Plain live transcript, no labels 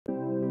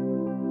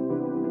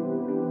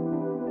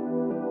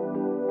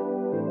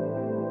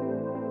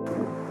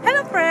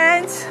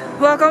friends,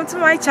 welcome to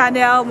my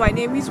channel. My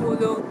name is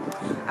Wolo.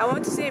 I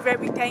want to say a very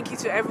big thank you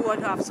to everyone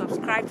who have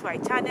subscribed to my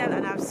channel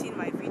and have seen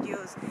my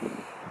videos.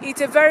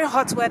 It's a very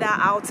hot weather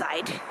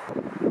outside,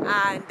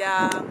 and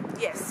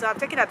yes, so I'm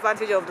taking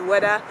advantage of the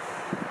weather.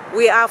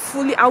 We are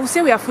fully, I would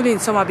say we are fully in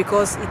summer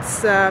because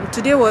it's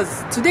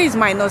today is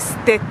minus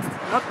 30,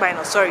 not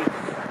minus, sorry,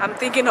 I'm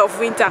thinking of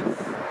winter.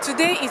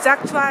 Today is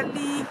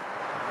actually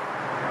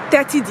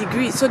 30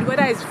 degrees, so the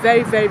weather is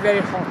very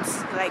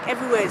hot. Like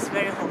everywhere is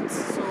very hot.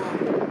 So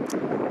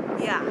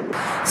yeah,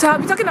 so I'll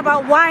be talking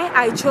about why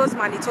I chose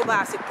Manitoba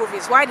as a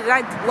province. Why did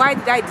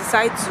I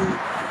decide to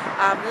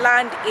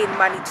land in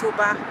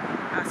Manitoba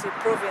as a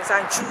province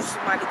and choose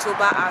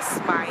Manitoba as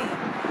my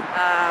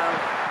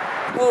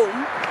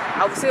home?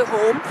 I would say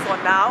home for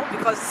now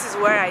because this is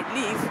where I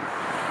live.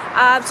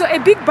 So a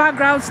big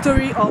background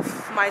story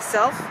of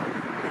myself.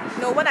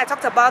 You know, when I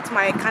talked about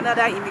my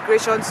Canada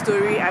immigration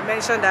story, I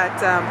mentioned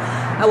that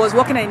I was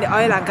working in the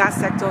oil and gas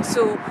sector.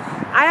 So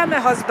I and my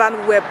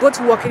husband were both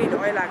working in the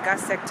oil and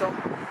gas sector,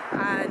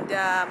 and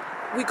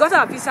we got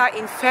our visa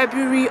in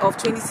February of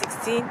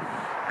 2016,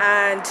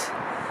 and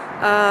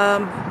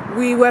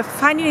we were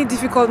finding it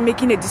difficult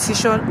making a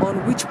decision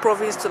on which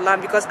province to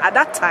land because at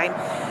that time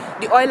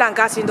the oil and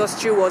gas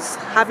industry was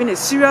having a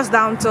serious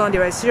downturn.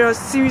 There were a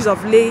series of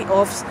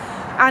layoffs,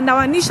 and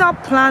our initial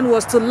plan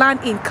was to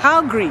land in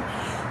Calgary.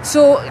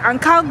 So,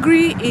 and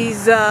Calgary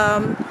is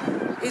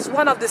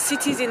one of the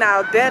cities in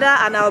Alberta,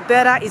 and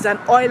Alberta is an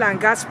oil and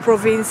gas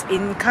province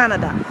in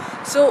Canada.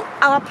 So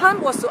our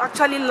plan was to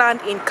actually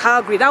land in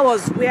Calgary. That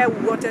was where we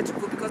wanted to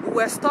go because we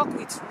were stuck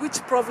with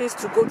which province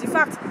to go. In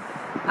fact,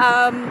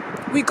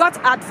 we got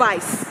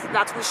advice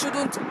that we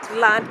shouldn't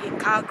land in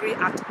Calgary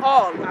at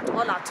all.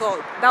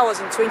 That was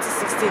in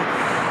 2016.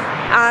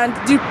 And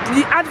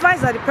the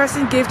advice that the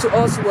person gave to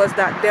us was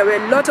that there were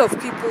a lot of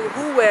people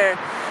who were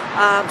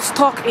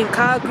stuck in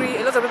Calgary.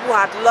 A lot of people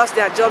had lost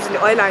their jobs in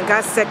the oil and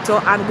gas sector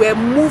and were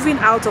moving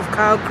out of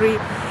Calgary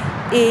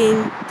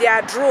in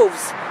their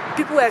droves.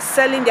 People were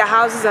selling their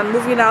houses and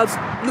moving out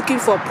looking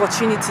for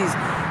opportunities.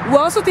 We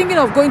were also thinking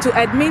of going to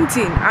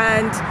Edmonton,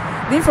 and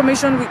the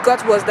information we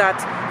got was that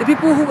the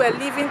people who were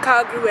leaving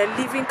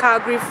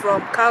Calgary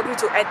from Calgary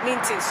to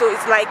Edmonton. So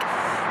it's like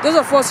those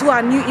of us who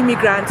are new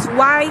immigrants,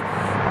 why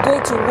go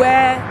to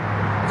where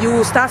you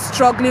will start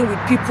struggling with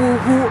people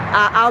who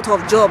are out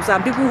of jobs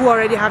and people who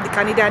already have the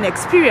Canadian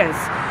experience?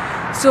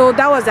 So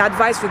that was the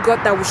advice we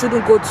got, that we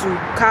shouldn't go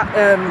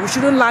to we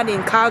shouldn't land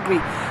in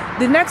Calgary.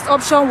 The next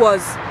option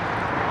was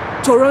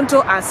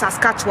Toronto and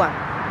Saskatchewan.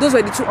 Those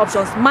were the two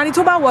options.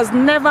 Manitoba was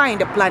never in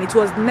the plan. It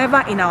was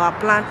never in our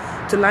plan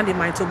to land in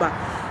Manitoba.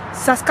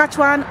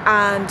 Saskatchewan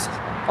and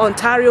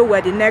Ontario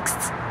were the next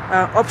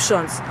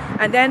options.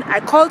 And then I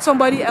called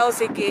somebody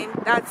else again.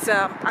 That's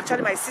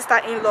actually my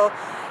sister-in-law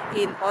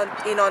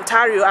in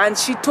Ontario, and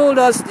she told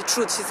us the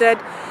truth. She said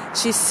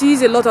she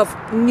sees a lot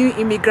of new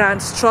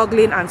immigrants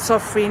struggling and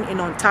suffering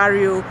in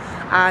Ontario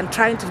and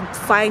trying to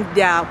find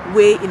their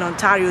way in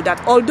Ontario,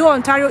 that although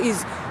Ontario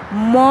is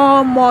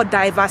more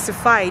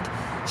diversified,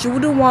 she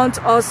wouldn't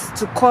want us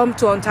to come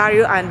to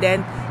Ontario and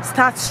then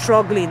start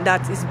struggling.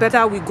 That it's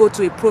better we go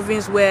to a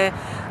province where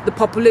the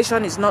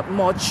population is not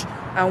much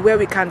and where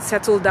we can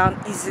settle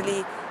down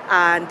easily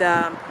and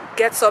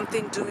get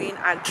something doing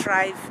and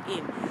thrive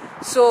in.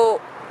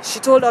 So she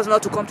told us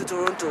not to come to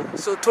Toronto.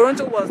 So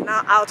Toronto was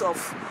now out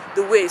of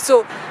the way.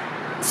 So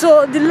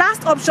the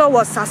last option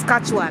was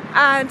Saskatchewan.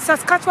 And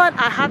Saskatchewan,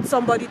 I had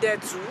somebody there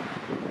too,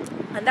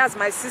 and that's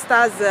my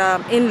sister's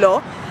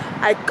in-law.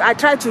 I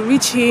tried to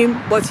reach him,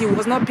 but he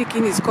was not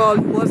picking his call.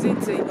 He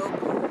wasn't,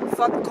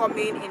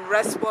 forthcoming in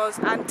response,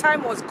 and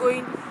time was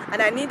going,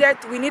 and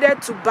we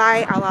needed to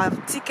buy our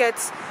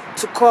tickets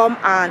to come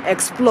and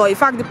explore. In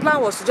fact, the plan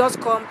was to just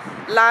come,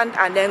 land,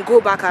 and then go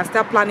back and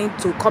start planning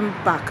to come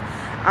back.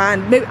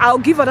 And maybe I'll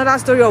give another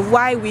story of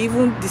why we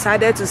even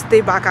decided to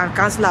stay back and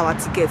cancel our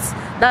tickets.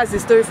 That's the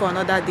story for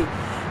another day.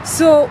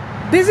 So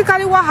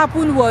basically what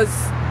happened was,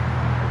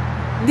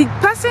 the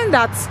person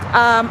that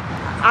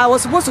I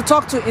was supposed to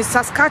talk to in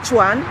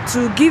Saskatchewan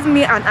to give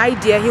me an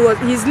idea,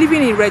 he's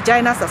living in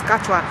Regina,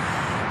 Saskatchewan.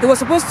 He was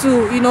supposed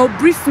to,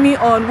 brief me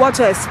on what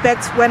to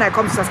expect when I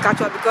come to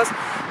Saskatchewan, because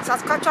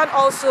Saskatchewan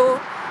also,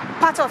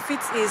 part of it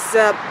is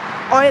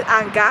oil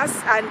and gas,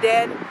 and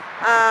then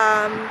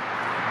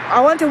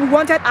we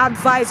wanted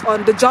advice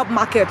on the job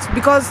market,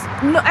 because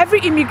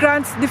every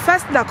immigrant, the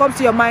first thing that comes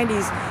to your mind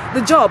is the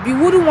job. You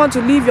wouldn't want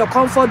to leave your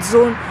comfort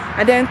zone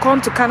and then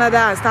come to Canada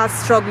and start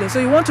struggling. So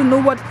you want to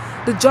know what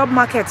the job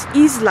market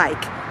is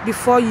like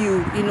before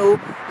you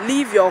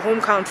leave your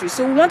home country.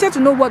 So we wanted to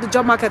know what the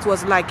job market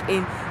was like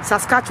in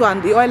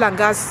Saskatchewan, the oil and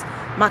gas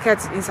market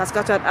in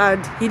Saskatchewan,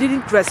 and he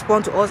didn't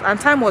respond to us, and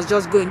time was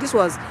just going. This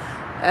was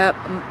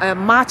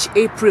March,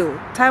 April.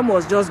 Time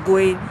was just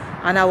going,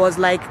 and I was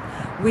like,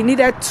 we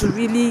needed to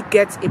really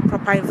get a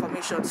proper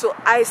information. So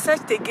I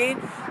searched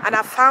again, and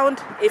I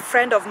found a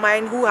friend of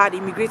mine who had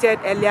immigrated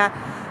earlier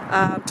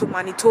to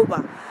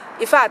Manitoba.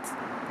 In fact,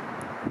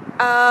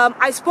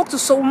 I spoke to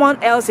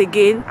someone else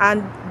again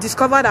and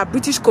discovered that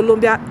British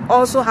Columbia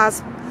also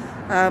has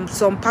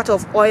some part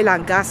of oil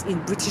and gas in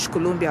British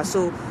Columbia.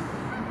 So,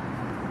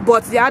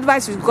 but the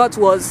advice we got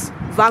was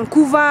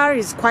Vancouver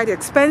is quite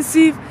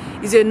expensive.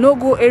 It's a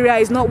no-go area.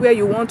 It's not where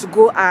you want to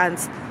go and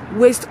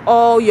waste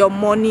all your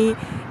money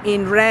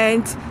in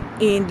rent,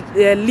 in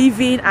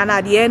living, and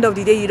at the end of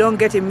the day you don't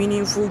get a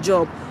meaningful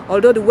job.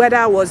 Although the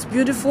weather was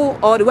beautiful,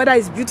 or the weather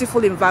is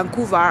beautiful in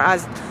Vancouver,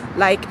 as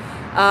like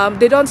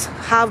they don't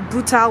have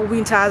brutal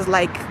winters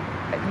like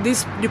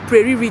the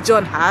prairie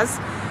region has,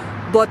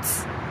 but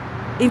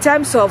in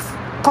terms of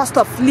cost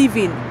of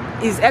living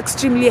is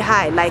extremely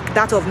high, like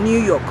that of New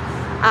York.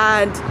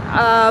 And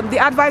the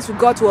advice we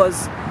got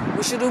was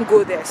we shouldn't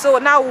go there. So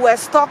now we're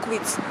stuck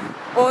with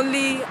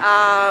only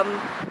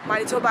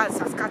Manitoba and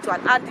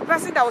Saskatchewan, and the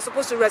person that was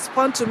supposed to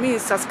respond to me in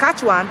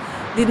Saskatchewan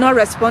did not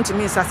respond to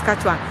me in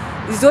Saskatchewan.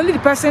 It's only the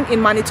person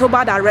in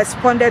Manitoba that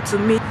responded to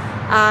me,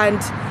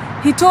 and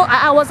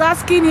I was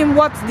asking him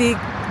what the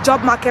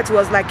job market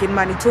was like in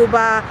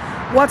Manitoba,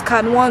 what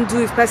can one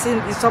do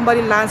if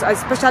somebody lands,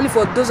 especially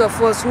for those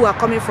of us who are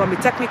coming from a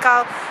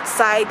technical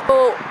side.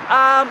 So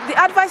the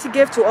advice he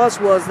gave to us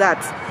was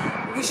that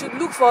we should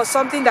look for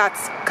something that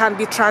can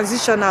be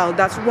transitional,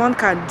 that one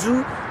can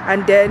do,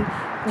 and then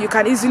you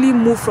can easily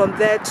move from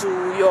there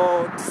to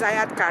your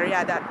desired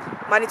career. That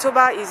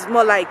Manitoba is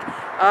more like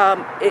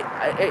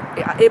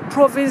a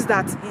province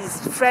that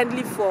is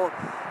friendly for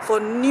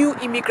new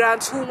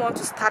immigrants who want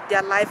to start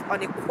their life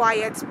on a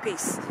quiet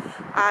pace,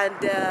 and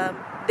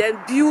then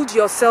build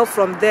yourself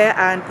from there.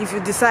 And if you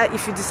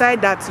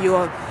decide that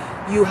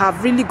you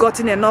have really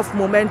gotten enough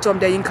momentum,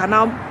 then you can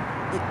now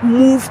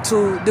move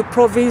to the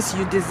province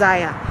you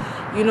desire,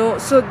 you know.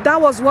 So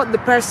that was what the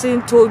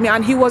person told me,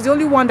 and he was the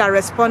only one that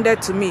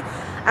responded to me.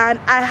 And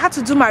I had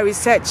to do my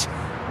research.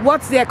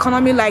 What's the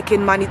economy like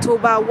in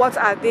Manitoba? What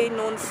are they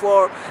known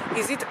for?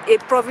 Is it a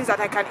province that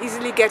I can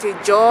easily get a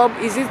job?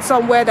 Is it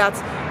somewhere that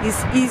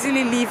is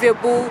easily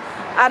livable?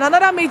 And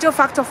another major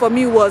factor for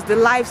me was the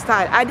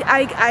lifestyle.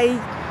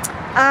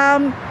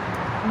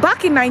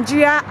 Back in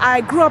Nigeria,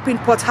 I grew up in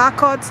Port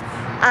Harcourt.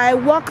 I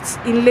worked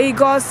in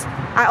Lagos.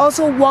 I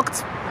also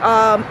worked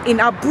in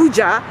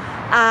Abuja,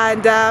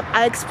 and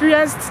I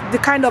experienced the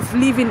kind of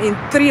living in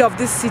 3 of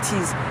these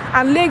cities.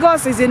 And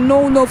Lagos is a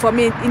no-no for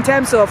me in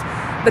terms of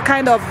the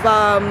kind of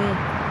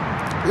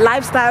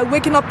lifestyle,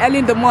 waking up early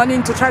in the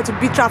morning to try to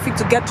beat traffic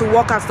to get to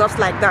work and stuff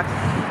like that.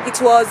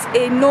 It was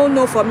a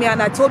no-no for me,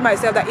 and I told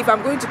myself that if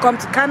I'm going to come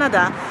to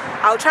Canada,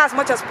 I'll try as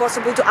much as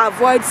possible to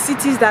avoid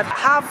cities that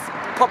have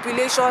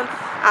population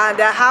and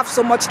have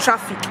so much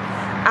traffic.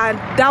 And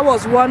that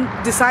was one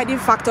deciding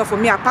factor for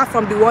me, apart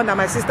from the one that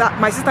my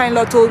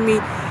sister-in-law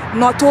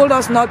told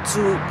us not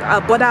to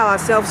bother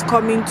ourselves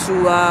coming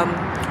to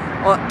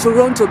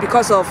Toronto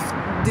because of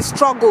the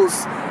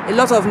struggles a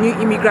lot of new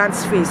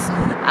immigrants face.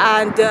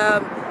 And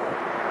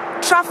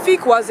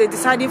traffic was a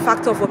deciding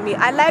factor for me.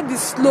 I like the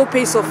slow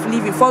pace of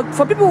living.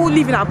 For people who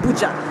live in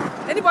Abuja,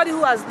 anybody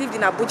who has lived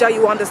in Abuja,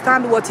 you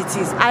understand what it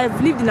is. I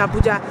have lived in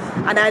Abuja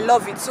and I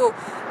love it. So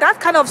that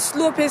kind of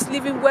slow pace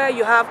living where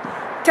you have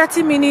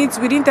 30 minutes,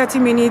 within 30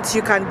 minutes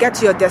you can get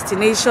to your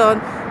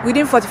destination,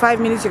 within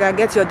 45 minutes you can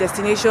get to your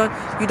destination,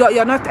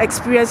 you're not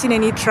experiencing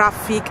any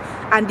traffic,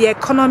 and the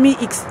economy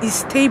is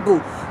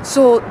stable.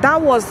 So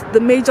that was the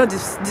major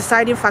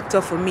deciding factor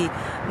for me.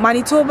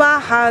 Manitoba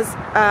has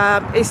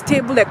a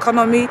stable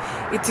economy.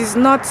 It is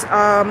not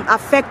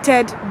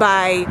affected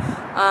by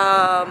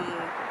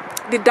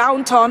the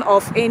downturn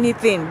of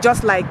anything,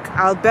 just like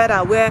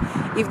Alberta, where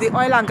if the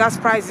oil and gas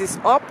price is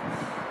up,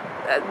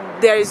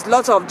 there is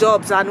lots of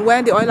jobs, and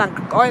when the oil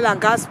and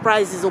gas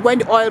prices, or when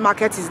the oil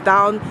market is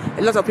down,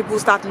 a lot of people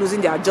start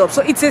losing their jobs.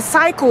 So it's a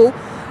cycle.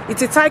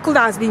 It's a cycle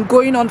that has been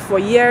going on for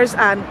years,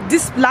 and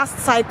this last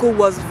cycle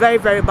was very,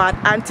 very bad.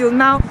 Until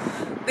now,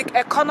 the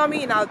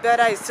economy in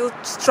Alberta is still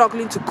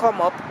struggling to come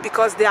up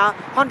because they are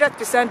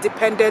 100%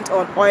 dependent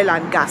on oil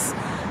and gas.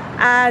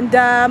 And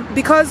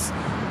because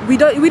we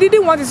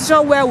didn't want a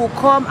situation where we'll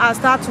come and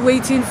start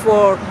waiting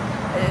for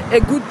a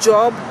good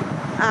job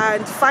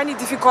and find it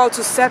difficult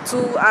to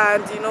settle,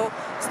 and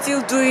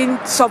still doing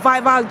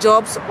survival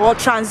jobs or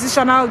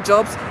transitional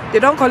jobs. They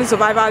don't call it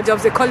survival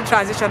jobs, they call it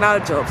transitional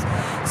jobs.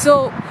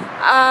 So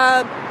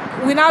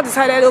we now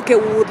decided, okay,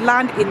 we would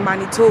land in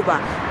Manitoba,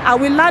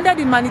 and we landed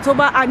in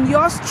Manitoba, and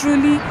yours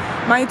truly,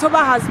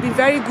 Manitoba has been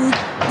very good.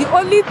 The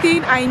only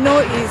thing I know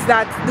is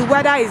that the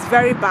weather is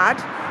very bad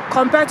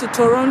compared to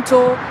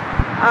Toronto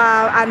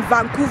and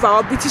Vancouver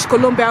or British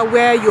Columbia,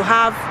 where you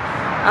have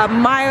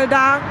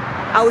milder,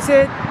 I would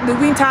say the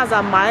winters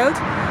are mild.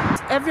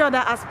 Every other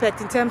aspect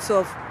in terms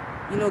of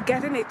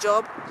getting a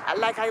job,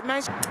 like I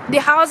mentioned, the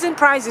housing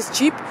price is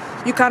cheap.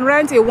 You can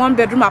rent a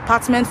 1-bedroom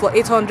apartment for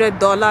 $800,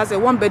 a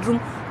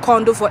 1-bedroom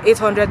condo for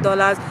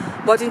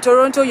 $800, but in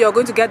Toronto you're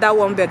going to get that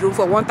 1-bedroom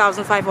for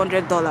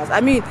 $1,500. I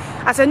mean,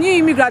 as a new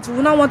immigrant, you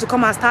will not want to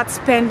come and start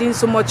spending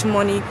so much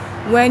money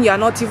when you're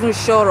not even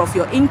sure of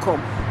your income.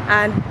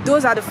 And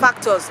those are the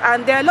factors.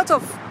 And there are a lot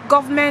of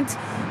government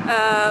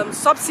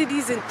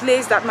subsidies in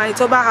place that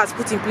Manitoba has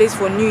put in place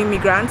for new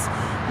immigrants,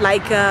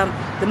 like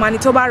the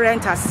Manitoba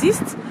Rent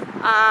Assist,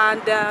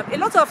 and a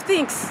lot of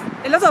things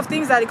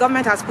that the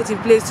government has put in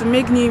place to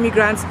make new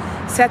immigrants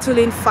settle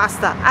in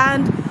faster.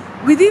 And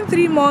within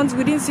 3 months,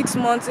 within 6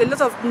 months, a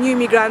lot of new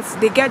immigrants,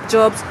 they get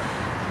jobs,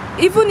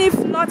 even if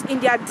not in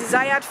their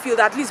desired field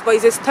at least, but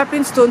it's a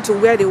stepping stone to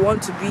where they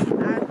want to be.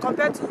 And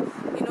compared to,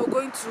 you know,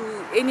 going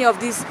to any of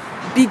these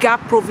bigger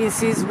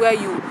provinces where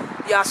you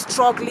are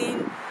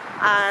struggling,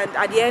 and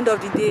at the end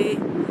of the day,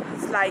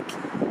 it's like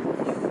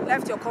you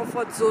left your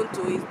comfort zone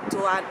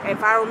to an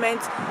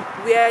environment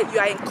where you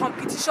are in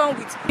competition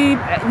with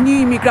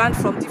new immigrants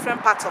from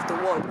different parts of the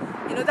world.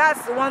 You know,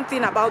 that's the one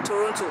thing about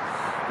Toronto.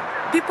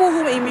 People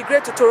who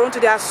immigrate to Toronto,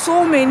 there are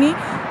so many,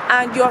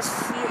 and you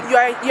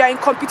are in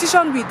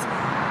competition with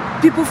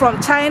people from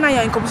China,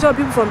 you're in competition with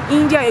people from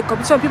India, you're in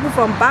competition with people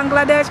from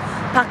Bangladesh,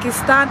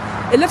 Pakistan,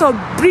 a lot of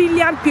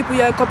brilliant people.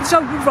 You're in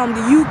competition with people from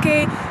the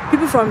UK,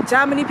 people from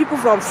Germany, people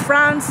from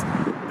France,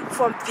 people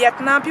from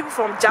Vietnam, people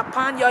from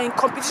Japan. You're in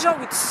competition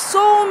with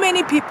so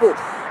many people,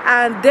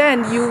 and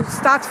then you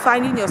start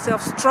finding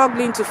yourself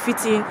struggling to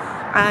fit in,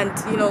 and,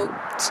 you know,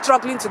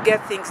 struggling to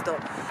get things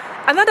done.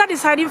 Another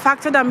deciding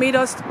factor that made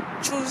us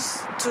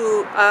choose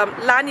to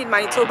land in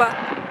Manitoba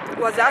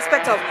was the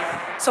aspect of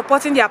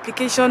supporting the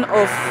application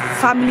of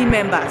family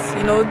members.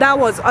 You know, that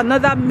was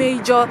another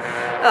major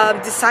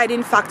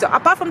deciding factor.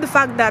 Apart from the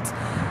fact that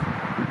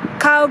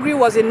Calgary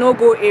was a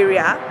no-go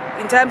area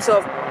in terms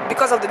of,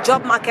 because of the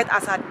job market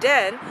as at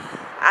then,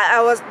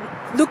 I was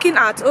looking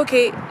at,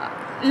 okay,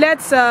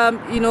 let's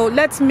you know,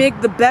 let's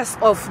make the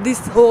best of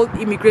this whole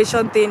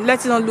immigration thing.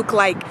 Let's not look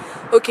like,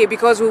 okay,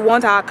 because we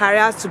want our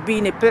careers to be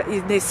in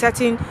a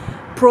certain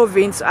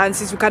province, and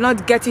since we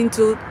cannot get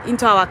into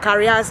our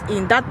careers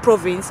in that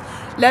province,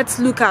 let's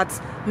look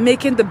at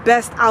making the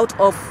best out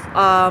of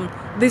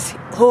this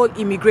whole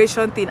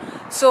immigration thing.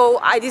 So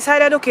I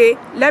decided, okay,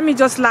 let me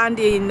just land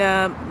in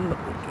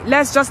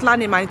let's just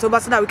land in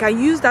Manitoba so that we can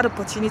use that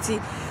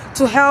opportunity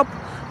to help,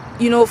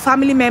 you know,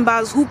 family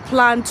members who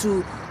plan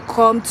to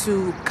come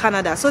to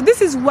Canada. So this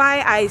is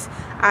why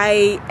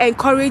I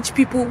encourage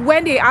people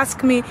when they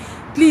ask me,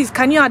 please,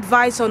 can you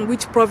advise on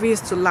which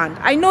province to land?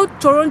 I know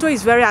Toronto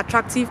is very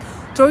attractive.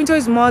 Toronto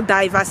is more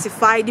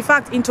diversified. In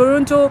fact, in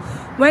Toronto,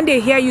 when they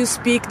hear you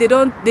speak,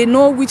 they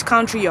know which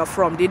country you're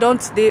from.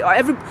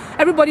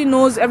 Everybody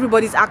knows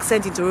everybody's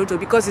accent in Toronto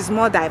because it's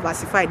more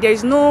diversified. There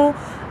is no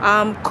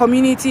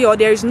community, or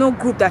there is no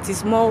group that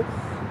is more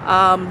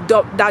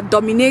that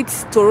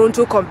dominates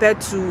Toronto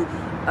compared to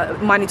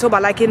Manitoba.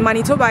 Like in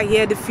Manitoba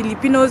here, the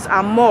Filipinos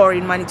are more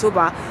in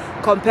Manitoba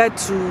compared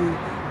to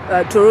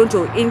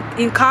Toronto.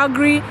 In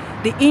Calgary,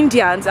 the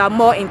Indians are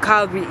more in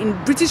Calgary. In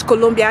British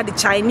Columbia, the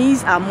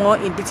Chinese are more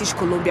in British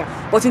Columbia.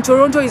 But in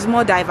Toronto, is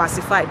more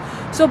diversified.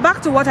 So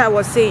back to what I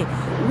was saying.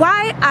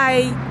 Why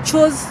I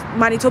chose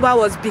Manitoba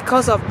was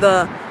because of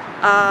the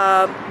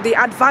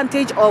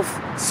advantage of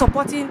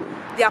supporting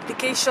the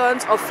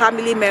applications of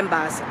family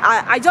members.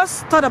 I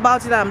just thought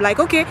about it, and I'm like,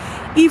 okay,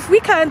 if we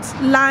can't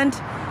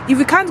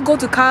go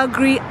to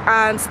Calgary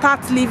and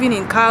start living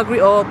in Calgary,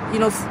 or, you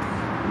know,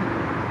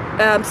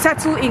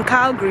 settle in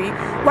Calgary,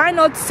 why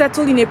not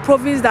settle in a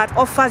province that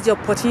offers the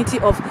opportunity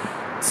of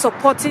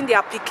supporting the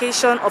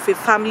application of a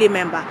family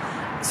member?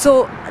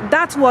 So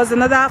that was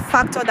another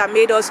factor that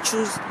made us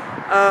choose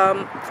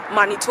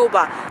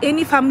Manitoba.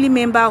 Any family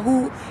member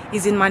who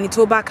is in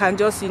Manitoba can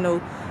just, you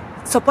know,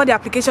 support the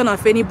application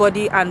of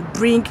anybody and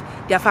bring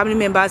their family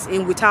members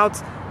in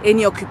without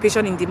any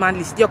occupation in demand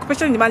list. The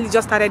occupation in demand list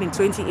just started in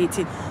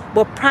 2018,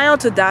 but prior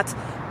to that,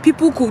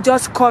 people could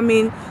just come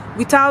in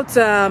without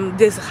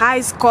this high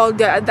score.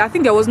 I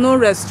think there was no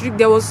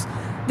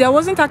there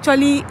wasn't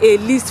actually a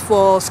list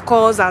for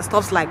scores and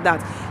stuff like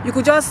that. You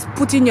could just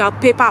put in your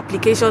paper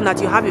application that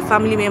you have a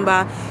family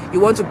member you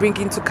want to bring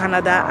into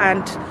Canada,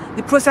 and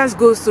the process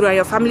goes through and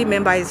your family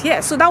member is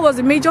here. So that was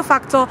a major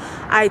factor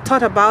I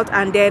thought about,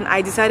 and then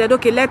I decided,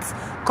 okay, let's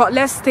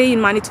stay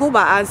in Manitoba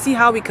and see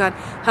how we can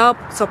help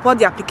support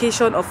the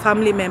application of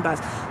family members.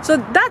 So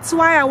that's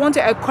why I want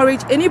to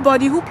encourage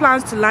anybody who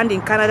plans to land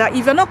in Canada.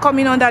 If you're not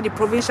coming under the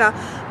provincial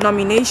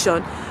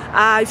nomination,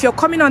 if you're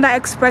coming under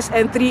express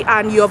entry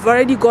and you have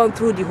already gone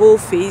through the whole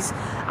phase,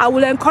 I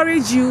will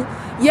encourage you.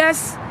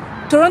 Yes,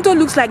 Toronto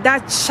looks like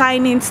that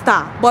shining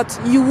star, but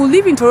you will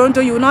live in Toronto,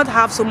 you will not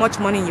have so much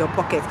money in your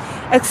pocket,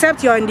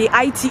 except you're in the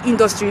IT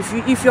industry.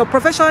 If your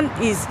profession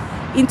is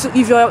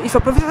if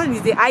your profession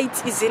is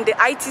in the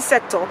IT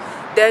sector,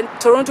 then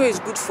Toronto is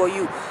good for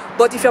you.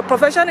 But if your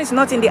profession is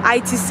not in the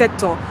IT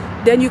sector,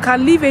 then you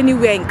can live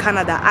anywhere in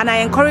Canada. And I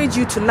encourage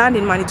you to land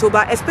in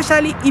Manitoba,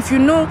 especially if you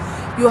know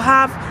you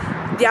have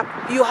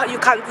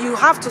you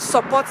have to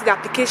support the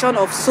application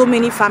of so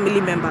many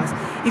family members.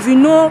 If you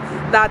know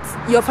that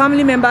your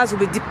family members will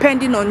be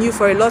depending on you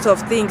for a lot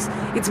of things,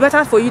 it's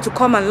better for you to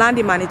come and land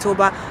in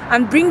Manitoba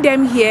and bring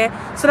them here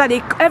so that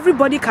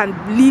everybody can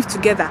live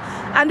together.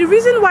 And the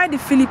reason why the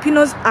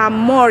Filipinos are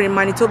more in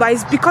Manitoba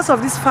is because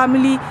of this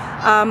family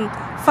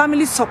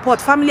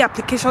support, family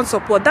application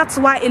support. That's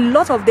why a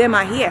lot of them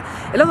are here.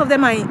 A lot of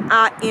them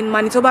are in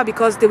Manitoba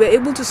because they were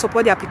able to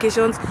support the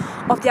applications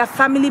of their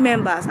family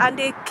members, and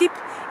they keep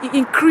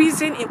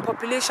increasing in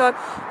population,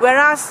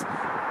 whereas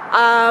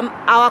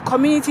our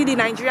community, the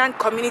Nigerian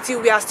community,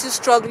 we are still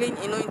struggling,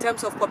 you know, in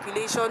terms of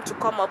population to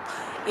come up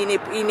in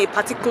a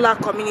particular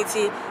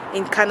community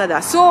in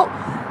Canada. So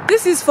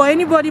this is for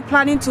anybody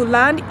planning to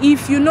land.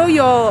 If you know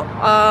your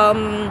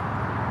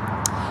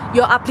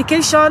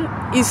application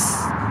is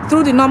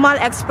through the normal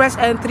express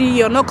entry,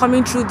 you're not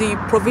coming through the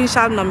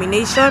provincial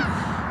nomination,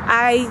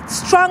 I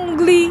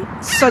strongly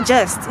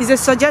suggest, it's a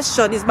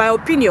suggestion, it's my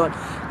opinion,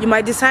 you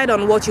might decide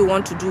on what you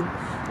want to do.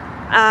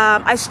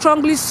 I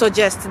strongly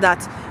suggest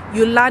that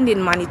you land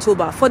in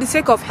Manitoba for the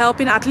sake of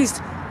helping at least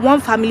one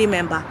family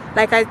member.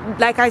 Like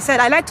I said,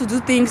 I like to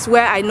do things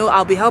where I know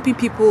I'll be helping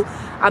people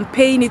and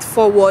paying it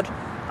forward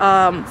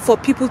for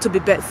people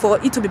to for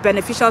it to be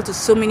beneficial to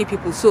so many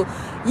people. So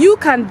you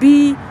can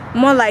be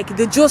more like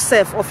the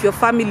Joseph of your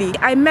family.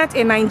 I met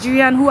a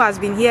Nigerian who has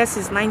been here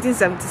since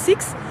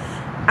 1976,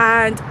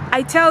 and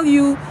I tell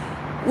you,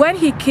 when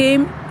he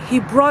came, he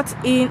brought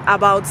in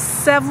about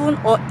 7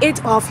 or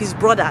 8 of his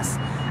brothers,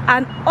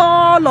 and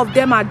all of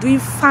them are doing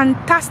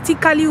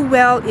fantastically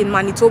well in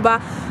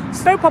Manitoba.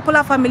 It's a very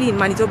popular family in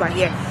Manitoba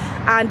here,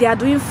 and they are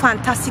doing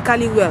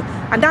fantastically well.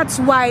 And that's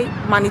why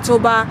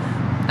Manitoba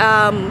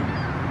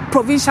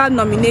provincial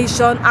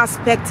nomination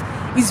aspect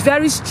is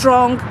very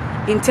strong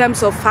in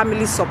terms of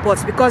family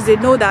support, because they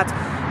know that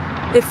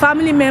a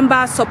family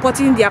member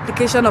supporting the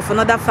application of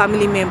another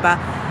family member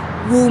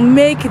will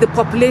make the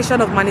population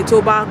of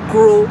Manitoba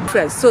grow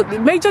first. So the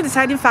major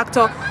deciding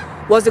factor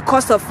was the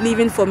cost of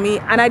living for me,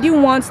 and I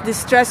didn't want the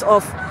stress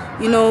of,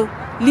 you know,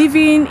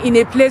 living in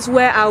a place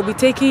where I'll be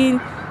taking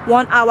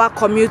 1 hour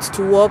commute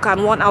to work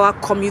and 1 hour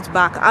commute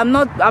back. I'm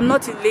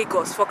not in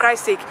Lagos, for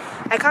Christ's sake.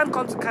 I can't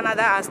come to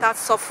Canada and start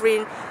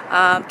suffering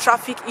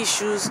traffic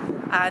issues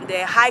and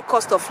the high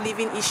cost of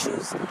living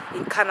issues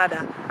in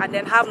Canada, and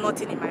then have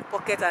nothing in my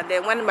pocket. And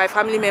then when my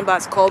family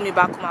members call me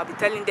back home, I'll be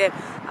telling them,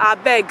 I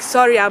beg,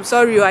 sorry, I'm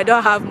sorry, I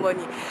don't have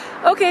money.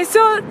 Okay,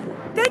 so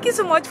thank you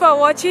so much for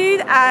watching,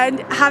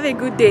 and have a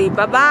good day.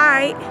 Bye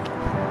bye.